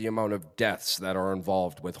with the amount of deaths that are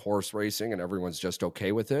involved with horse racing, and everyone's just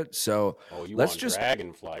okay with it. So let's just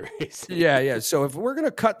dragonfly racing. Yeah. So if we're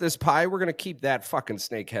gonna cut this pie, we're gonna keep that fucking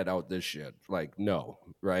snake head out this shit. No,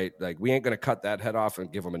 right? We ain't gonna cut that head off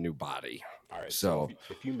and give them a new body. All right. So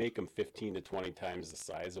if you make them 15 to 20 times the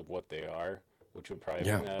size of what they are. Which would probably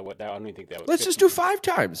I don't even think that would. Let's just do 5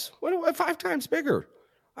 times. What 5 times bigger?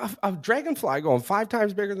 A dragonfly going 5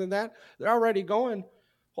 times bigger than that? They're already going.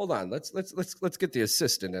 Hold on. Let's get the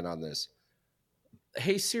assistant in on this.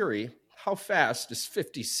 Hey Siri, how fast is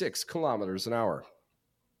 56 kilometers an hour?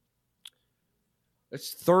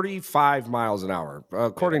 It's 35 miles an hour.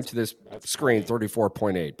 According to this screen,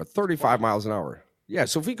 34.8, but 35 miles an hour. Yeah.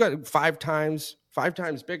 So if we got 5 times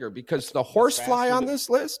bigger, because the horsefly on this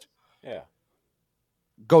list. Yeah.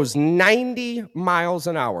 Goes 90 miles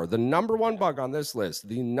an hour. The number 1 bug on this list,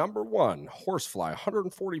 the number 1 horsefly,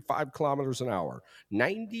 145 kilometers an hour,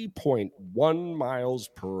 90.1 miles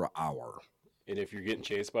per hour. And if you're getting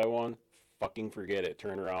chased by one, fucking forget it.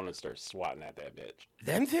 Turn around and start swatting at that bitch.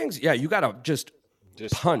 Them things, yeah, you got to just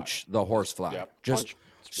punch the horsefly. Yep. Just punch,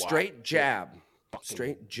 straight jab. Yeah.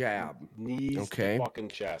 Straight jab. Knees, okay. Fucking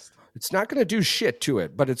chest. It's not going to do shit to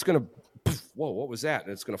it, but it's going to whoa, what was that?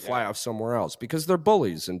 And it's going to fly off somewhere else because they're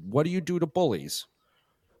bullies. And what do you do to bullies?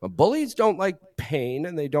 Bullies don't like pain,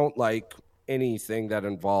 and they don't like anything that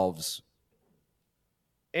involves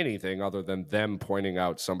anything other than them pointing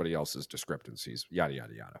out somebody else's discrepancies, yada,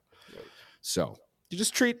 yada, yada. Right. So you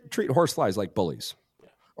just treat horseflies like bullies. Yeah.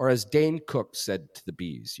 Or as Dane Cook said to the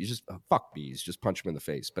bees, you just fuck bees, just punch them in the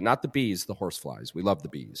face. But not the bees, the horseflies. We love the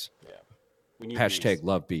bees. Yeah. We need Hashtag bees.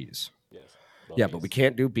 love bees. Yes. Yeah, but we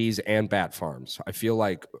can't do bees and bat farms. I feel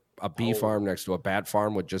like a bee Oh. farm next to a bat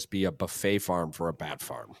farm would just be a buffet farm for a bat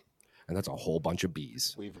farm. And that's a whole bunch of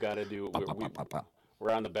bees. We've got to do.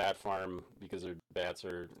 We're on the bat farm because our bats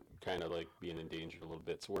are kind of like being endangered a little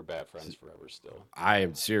bit. So we're bat friends forever still. I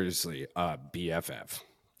am seriously a BFF.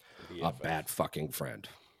 A bat fucking friend.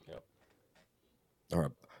 Yep. Or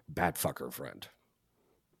a bat fucker friend.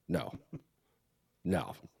 No.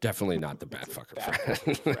 No, definitely not the bat fucker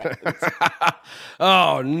friend.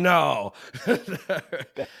 Oh, no.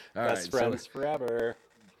 Best friends forever.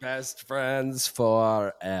 Best friends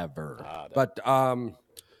forever. But,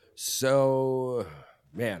 so,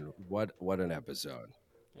 man, what an episode.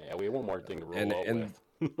 Yeah, we have one more thing to roll out with.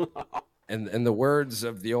 And in the words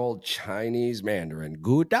of the old Chinese Mandarin,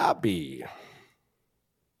 gudabi.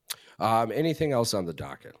 Anything else on the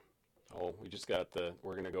docket? Oh, we just got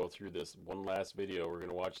we're going to go through this one last video. We're going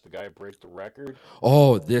to watch the guy break the record.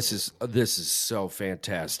 Oh, this is so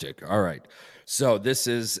fantastic. All right. So this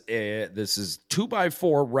is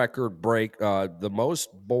 2x4 record break, the most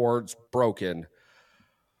boards broken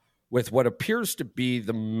with what appears to be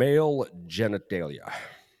the male genitalia.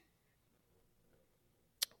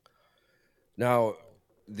 Now,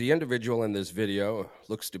 the individual in this video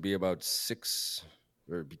looks to be about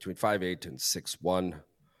between 5'8" and 6'1".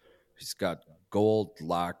 He's got gold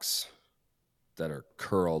locks that are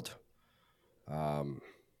curled.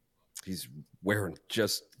 He's wearing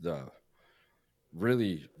just the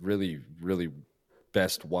really, really, really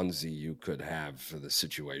best onesie you could have for the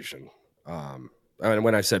situation. And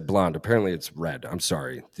when I said blonde, apparently it's red. I'm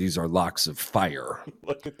sorry. These are locks of fire.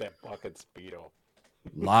 Look at that fucking Speedo.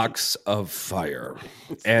 Locks of fire.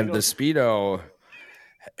 And the Speedo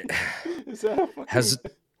Is that a fucking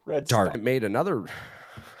red dark. Made another...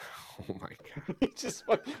 Oh my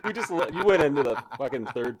god! You went into the fucking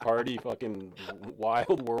third party fucking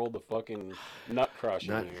wild world of fucking nut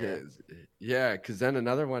crushing. Yeah, because then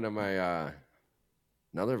another one of my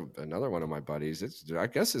another one of my buddies. I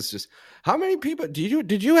guess it's just how many people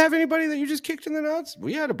did you have anybody that you just kicked in the nuts?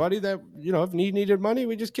 We had a buddy that if he needed money,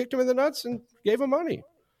 we just kicked him in the nuts and gave him money.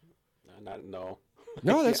 No,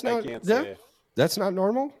 that's not. That's not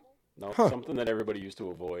normal. No, something that everybody used to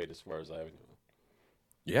avoid, as far as I know.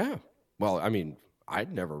 Yeah. Well, I mean,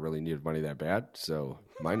 I'd never really needed money that bad, so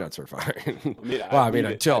my nuts are fine.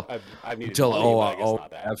 Until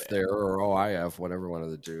OIF there or OIF, whatever one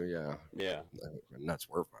of the two. Yeah. Yeah. Nuts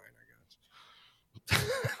were fine, I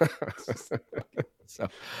guess. So,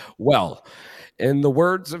 well, in the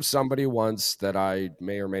words of somebody once that I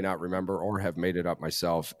may or may not remember or have made it up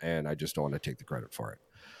myself, and I just don't want to take the credit for it.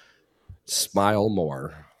 Smile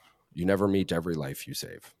more. You never meet every life you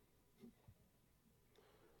save.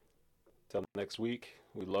 Till next week,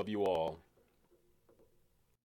 we love you all.